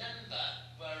to remember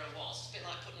where I was. It's a bit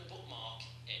like putting a bookmark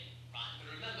in. Right, I'm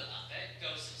going to remember that bit,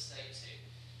 go, sub, state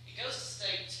 2. It goes to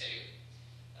state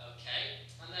 2, okay,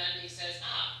 and then he says,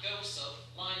 go, sub,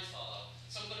 line follow.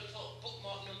 So I'm going to put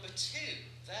bookmark number 2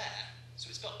 there. So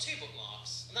it's got 2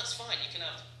 bookmarks, and that's fine. You can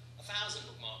have 1,000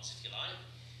 bookmarks if you like,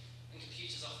 and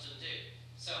computers often do.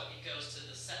 So it goes to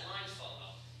the set line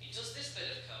follow. It does this bit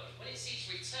of code. When it sees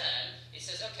return, it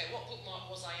says, okay, what bookmark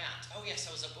was I at? Oh yes,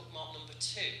 I was at bookmark number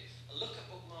 2. I'll look at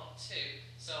bookmark 2,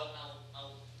 so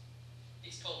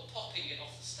it's called popping it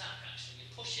off the stack actually. You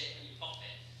push it and you pop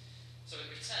it. So it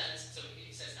returns, so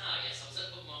it says, yes, I was at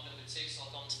bookmark number 2, so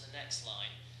I'll go on to the next line.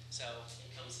 So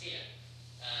it comes here.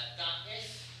 That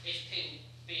if pin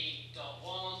B.1,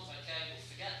 okay, we'll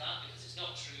forget that because it's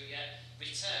not true yet.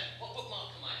 Return. What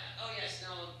bookmark am I at? Oh yes,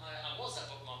 now I was at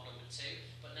bookmark number 2,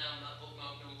 but now I'm at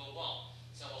bookmark number 1.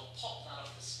 So I'll pop that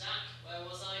off the stack. Where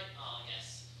was I?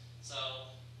 Yes.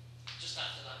 So just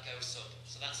after that go sub.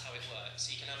 So that's how it works.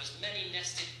 So you can have as many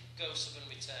nested go sub and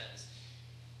returns.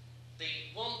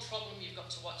 The one problem you've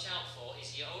got to watch out for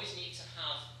is you always need to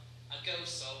have a go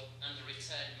sub and a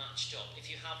return matched up. If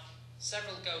you have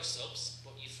several go subs,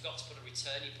 but you forgot to put a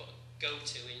return, you put a go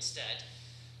to instead,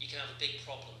 you can have a big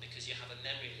problem because you have a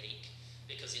memory leak,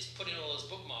 because it's putting all those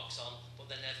bookmarks on, but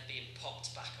they're never being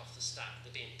popped back off the stack.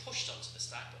 They're being pushed onto the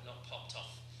stack, but not popped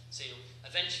off. So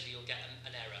eventually you'll get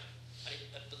an error.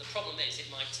 But the problem is it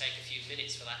might take a few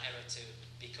minutes for that error to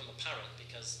become apparent,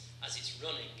 because as it's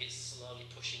running, it's slowly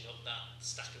pushing up that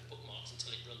stack of bookmarks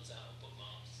until it runs out of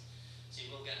bookmarks. So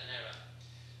you will get an error.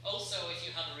 Also, if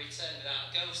you have a return without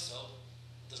a go sub,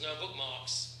 there's no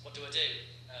bookmarks. What do I do?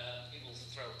 it will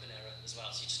throw up an error as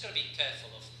well. So you just got to be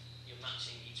careful of you're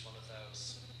matching each one of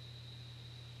those.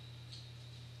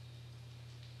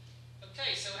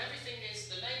 Okay, so everything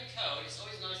is, the main code, it's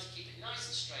always nice to keep it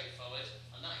nice and straightforward,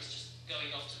 and that is just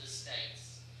going off to the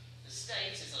states. The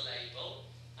state is a label,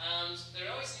 and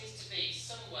there always needs to be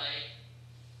some way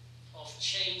of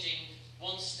changing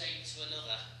one state to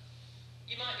another.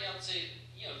 You might be able to,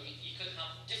 you could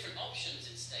have different options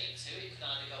in state 2. It could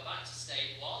either go back to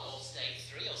state 1 or state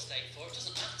 3 or state 4. It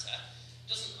doesn't matter. It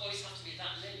doesn't always have to be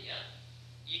that linear.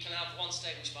 You can have one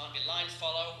state which might be line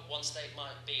follow, one state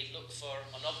might be look for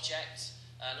an object,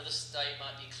 another state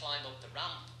might be climb up the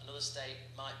ramp, another state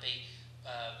might be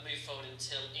move forward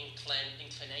until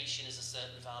inclination is a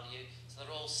certain value. So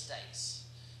they're all states.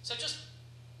 So just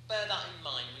bear that in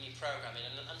mind when you're programming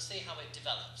and see how it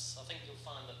develops. I think you'll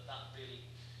find that that really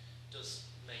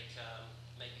does make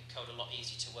code a lot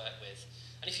easier to work with.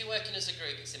 And if you're working as a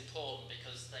group, it's important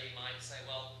because they might say,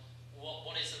 well,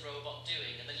 what is the robot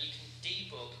doing? And then you can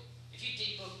debug. If you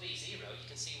debug B0, you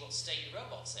can see what state the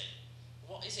robot's in.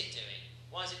 What is it doing?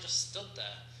 Why is it just stood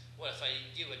there? Well, if I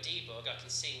do a debug, I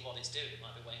can see what it's doing. It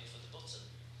might be waiting for the button.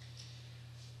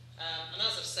 And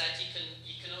as I've said, you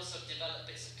can also develop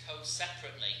bits of code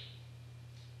separately.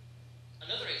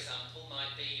 Another example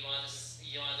might be you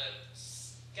either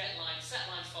set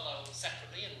line follow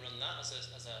separately and run that as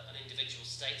an individual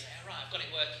state. Say, all right, I've got it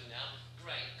working now.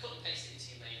 Great, cut and paste it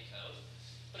into your main code.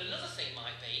 But another thing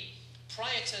might be,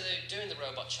 prior to doing the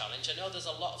robot challenge, I know there's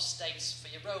a lot of states for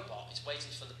your robot. It's waiting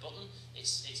for the button,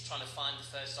 it's trying to find the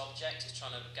first object, it's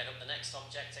trying to get up the next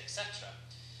object, etc.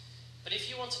 But if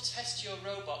you want to test your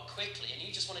robot quickly and you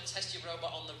just want to test your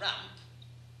robot on the ramp,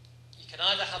 you can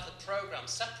either have the program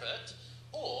separate,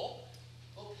 or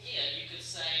up here you could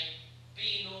say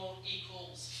B0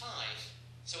 equals 5.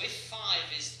 So if 5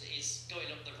 is going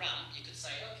up the ramp, you could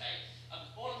say, okay,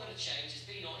 all I'm going to change is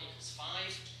B0 equals 5.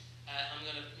 I'm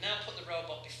going to now put the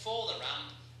robot before the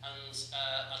ramp and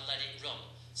let it run.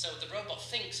 So the robot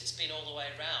thinks it's been all the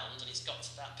way around and it's got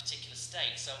to that particular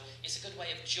state. So it's a good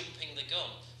way of jumping the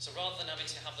gun. So rather than having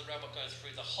to have the robot going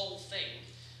through the whole thing,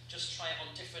 just try it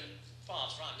on different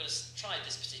parts. Right, I'm going to try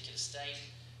this particular state.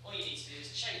 All you need to do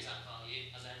is change that value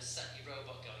and then set your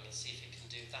robot going and see if it can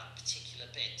do that particular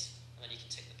bit. And then you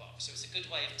can tick the box. So it's a good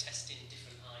way of testing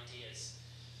different ideas.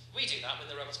 We do that when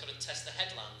the robot's got to test the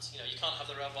headland. You can't have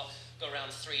the robot go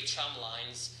around 3 tram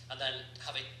lines and then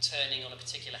have it turning on a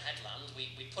particular headland.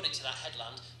 We put it to that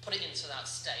headland, put it into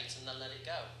that state, and then let it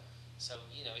go. So,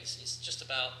 it's just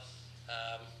about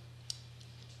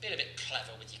being a bit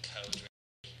clever with your code,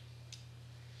 really.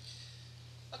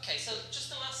 Okay, so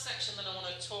just the last section that I want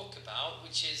to talk about,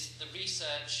 which is the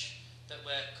research that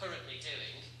we're currently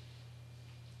doing,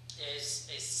 is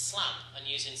SLAM and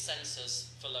using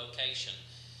sensors for location.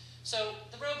 So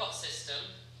the robot system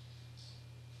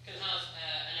can have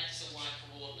an X and Y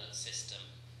coordinate system.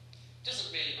 Doesn't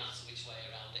really matter which way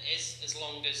around it is, as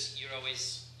long as you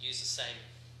always use the same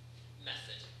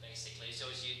method, basically. So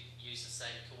as you use the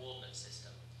same coordinate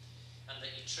system, and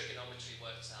that your trigonometry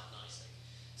works out nicely.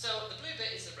 So the blue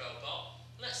bit is the robot.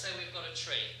 Let's say we've got a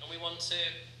tree, and we want to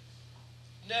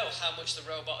know how much the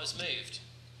robot has moved.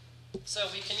 So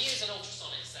we can use an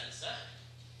ultrasonic sensor,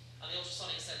 and the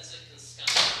ultrasonic sensor can scan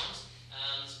around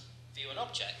and view an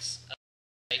object and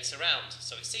it's around.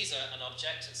 So it sees an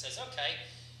object and says, okay,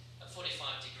 at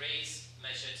 45 degrees,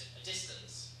 measured a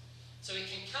distance. So it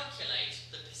can calculate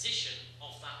the position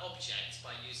of that object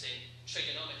by using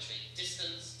trigonometry.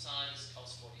 Distance times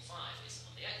cos 45 is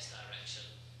on the x direction,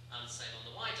 and same on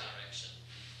the y direction.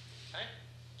 Okay?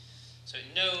 So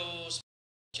it knows what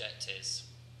the object is.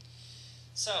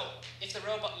 So, if the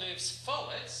robot moves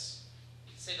forwards,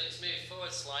 you can see that it's moved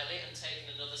forward slightly and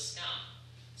taken another scan.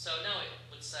 So now it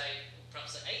would say,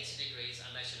 perhaps at 80 degrees, I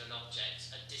measured an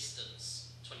object at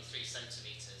distance 23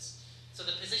 centimetres. So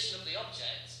the position of the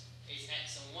object is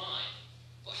x and y.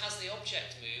 But has the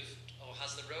object moved, or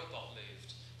has the robot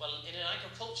moved? Well, in an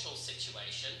agricultural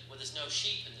situation, where there's no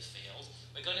sheep in the field,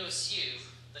 we're going to assume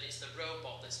that it's the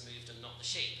robot that's moved and not the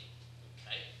sheep.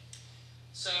 Okay?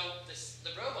 So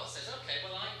the robot says, okay,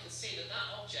 well I can see that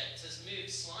object has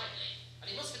moved slightly. And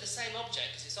it must be the same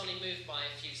object because it's only moved by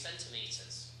a few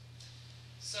centimetres.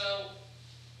 So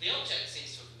the object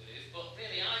seems to have moved, but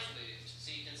really I've moved. So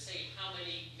you can see how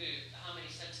many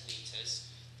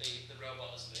centimetres the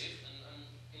robot has moved, and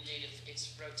indeed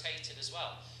it's rotated as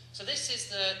well. So this is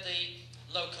the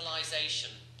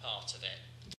localisation part of it.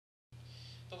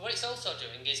 But what it's also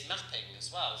doing is mapping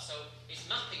as well. So it's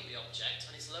mapping the object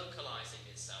and it's localising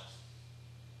itself.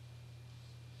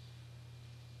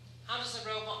 How does the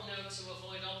robot know to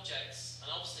avoid objects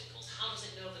and obstacles? How does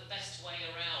it know the best way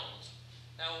around?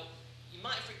 Now, you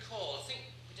might recall, I think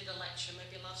we did a lecture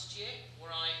maybe last year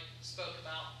where I spoke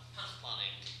about path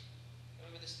planning.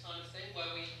 Remember this kind of thing?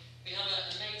 Where we have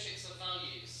a matrix of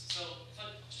values. So, if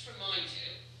I just remind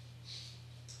you,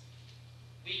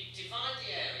 we divide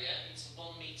the area into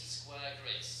 1 metre square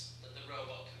grids that the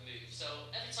robot can move.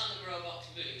 So, every time the robot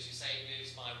moves, you say it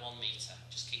moves by 1 metre.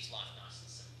 Just keeps life nice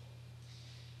and simple.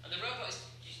 And the robot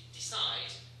decide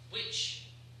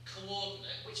which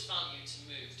coordinate, which value to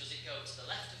move. Does it go to the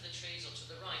left of the trees or to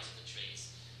the right of the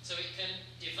trees? So it can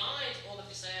divide all of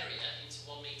this area into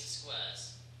 1 metre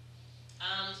squares.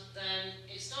 And then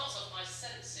it starts off by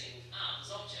sensing, there's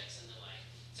objects in the way.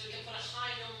 So it can put a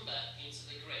high number into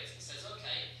the grid and says,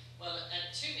 okay, well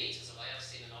at 2 metres away I've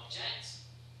seen an object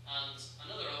and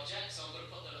another object, so I'm going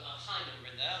to put a high number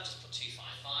in there. I'll just put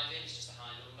 255 in, it's just a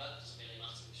high number, doesn't really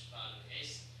matter which value it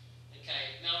is.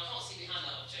 Okay, now I can't see behind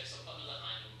that object, so I'll put another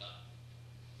high number.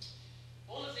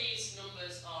 All of these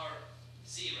numbers are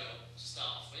 0 to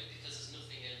start off with because there's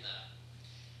nothing in there.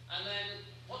 And then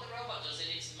what the robot does in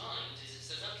its mind is it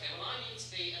says, okay, well I need to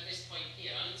be at this point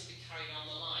here, I need to be carrying on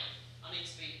the line. I need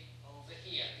to be over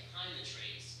here, behind the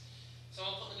trees. So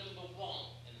I'll put the number 1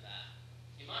 in there.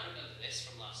 You might remember this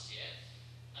from last year.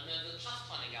 And then the path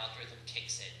planning algorithm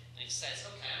kicks in. And it says,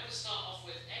 okay, I'm going to start off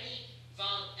with any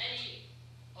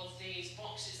of these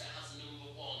boxes that has the number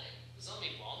 1 in. There's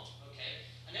only 1, okay?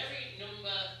 And every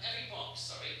box,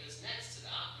 that's next to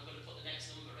that, I'm going to put the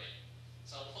next number in.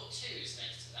 So I'll put 2's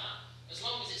next to that, as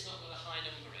long as it's not got a high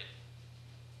number in.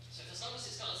 So as long as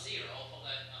it's got a 0, I'll put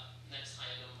the next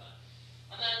higher number.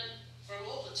 And then for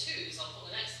all the 2's, I'll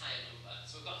put the next higher number.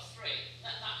 So we've got 3.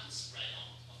 That can spread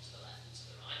on to the left and to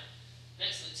the right.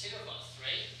 Next to the 2, I've got a 3,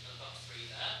 and I've got a 3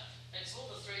 there. Next to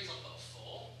all the 3's, I'll put a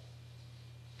 4.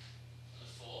 And a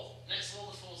 4. Next to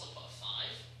all the 4's, I'll put a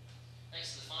 5.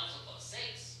 Next to the 5's, I'll put a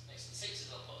 6. Next to the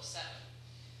 6's, I'll put a 7.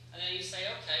 And then you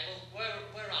say, okay, well,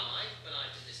 where am I when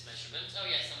I did this measurement? Oh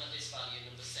yes, I'm at this value,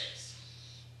 number 6.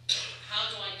 How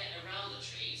do I get around the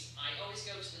trees? I always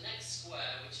go to the next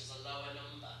square, which is a lower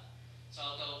number. So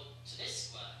I'll go to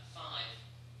this square, 5.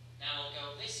 Now I'll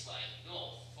go this way,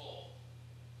 north, 4.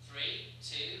 3,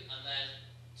 2, and then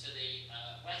to the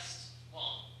west, 1.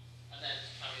 And then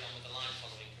carry on with the line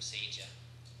following procedure.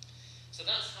 So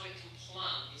that's how it can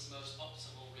plan its most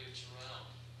optimal route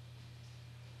around.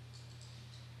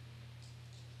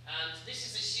 And this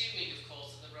is assuming, of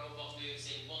course, that the robot moves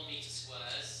in 1 metre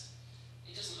squares.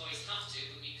 It doesn't always have to,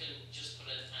 but you can just put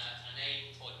an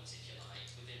aim point, if you like,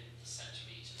 within the centre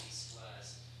of each of these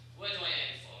squares. Where do I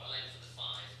aim for? I'll aim for the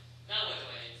 5. Now where do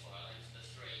I aim for? I'll aim for the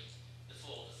 3, the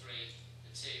 4, the 3,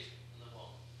 the 2, and the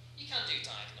 1. You can do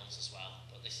diagonals as well,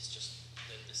 but this is just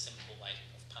the simple way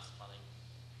of path planning.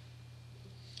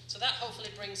 So that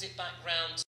hopefully brings it back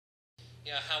round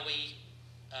to how we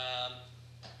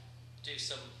do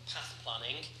some path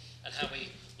planning and how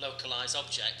we localise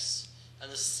objects.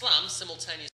 And the SLAM,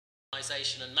 simultaneous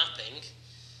localisation and mapping,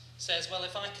 says, well,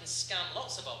 if I can scan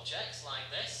lots of objects like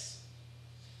this,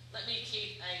 let me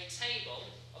keep a table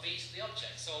of each of the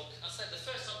objects. So I said the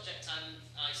first object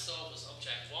I saw was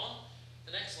object 1,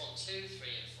 the next one 2, 3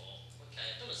 and 4. Okay,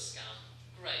 I've done a scan.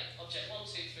 Great. Object 1,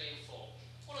 2, 3 and 4.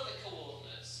 What are the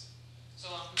coordinates? So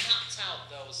I've mapped out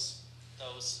those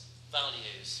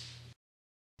values.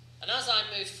 And as I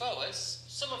move forwards,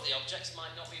 some of the objects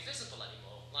might not be visible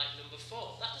anymore, like number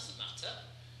 4. That doesn't matter.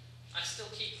 I still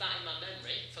keep that in my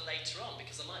memory for later on,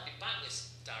 because I might be back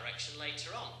this direction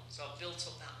later on. So I've built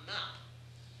up that map.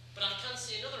 But I can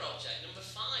see another object, number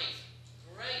 5.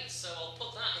 Great, so I'll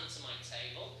put that into my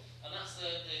table, and that's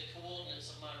the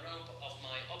coordinates of my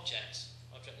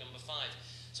object number 5.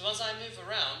 So as I move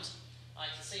around, I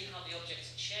can see how the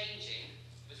objects are changing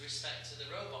with respect to the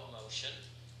robot motion,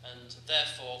 and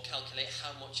therefore calculate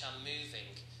how much I'm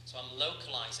moving. So I'm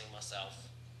localising myself.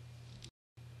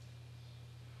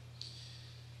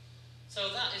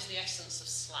 So that is the essence of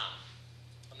SLAM.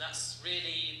 And that's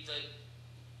really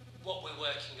what we're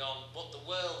working on, what the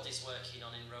world is working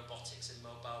on in robotics, in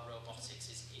mobile robotics,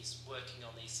 is working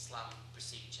on these SLAM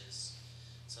procedures.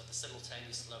 So the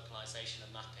simultaneous localisation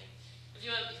and mapping. If you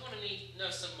want to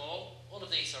know some more, all of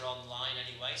these are online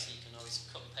anyway, so you can always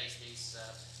cut and paste these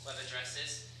web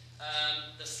addresses.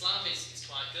 The SLAM is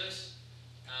quite good.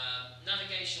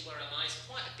 Navigation, where am I? It's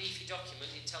quite a beefy document.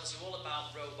 It tells you all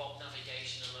about robot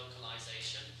navigation and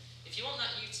localization. If you want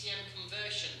that UTM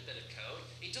conversion bit of code,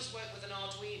 it does work with an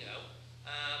Arduino.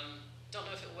 Don't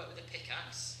know if it will work with a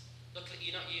pickaxe. Luckily,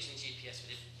 you're not using GPS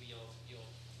with your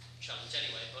challenge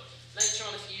anyway, but later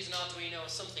on, if you use an Arduino or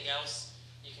something else,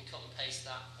 you can cut and paste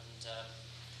that and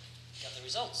get the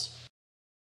results.